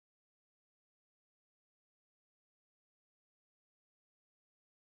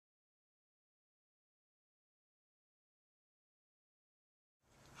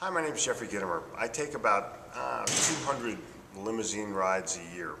Hi, my name is Jeffrey Gitomer. I take about 200 limousine rides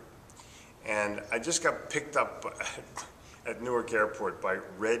a year. And I just got picked up at Newark Airport by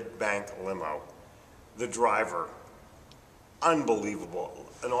Red Bank Limo. The driver, unbelievable,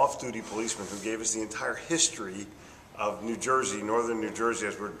 an off-duty policeman who gave us the entire history of New Jersey, northern New Jersey,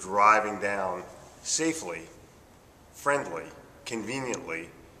 as we're driving down safely, friendly, conveniently,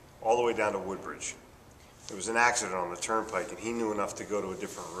 all the way down to Woodbridge. There was an accident on the turnpike, and he knew enough to go to a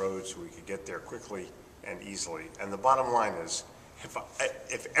different road so we could get there quickly and easily. And the bottom line is,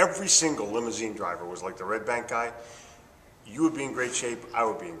 if every single limousine driver was like the Red Bank guy, you would be in great shape, I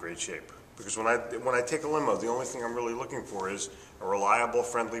would be in great shape. Because when I take a limo, the only thing I'm really looking for is a reliable,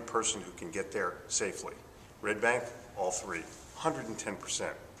 friendly person who can get there safely. Red Bank, all three,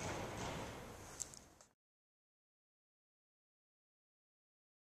 110%.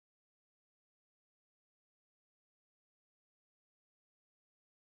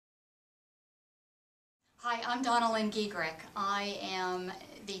 Hi, I'm Donna Giegrick. I am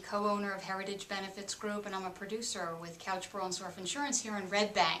the co-owner of Heritage Benefits Group, and I'm a producer with Couch Burl and Surf Insurance here in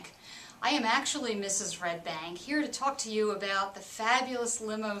Red Bank. I am actually Mrs. Red Bank, here to talk to you about the fabulous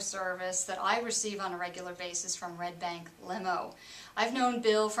limo service that I receive on a regular basis from Red Bank Limo. I've known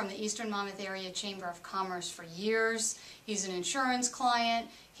Bill from the Eastern Monmouth Area Chamber of Commerce for years. He's an insurance client,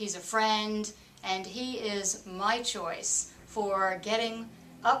 he's a friend, and he is my choice for getting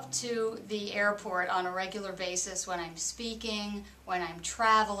up to the airport on a regular basis when I'm speaking, when I'm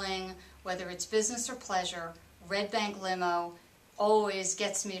traveling, whether it's business or pleasure. Red Bank Limo always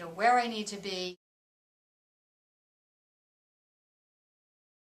gets me to where I need to be.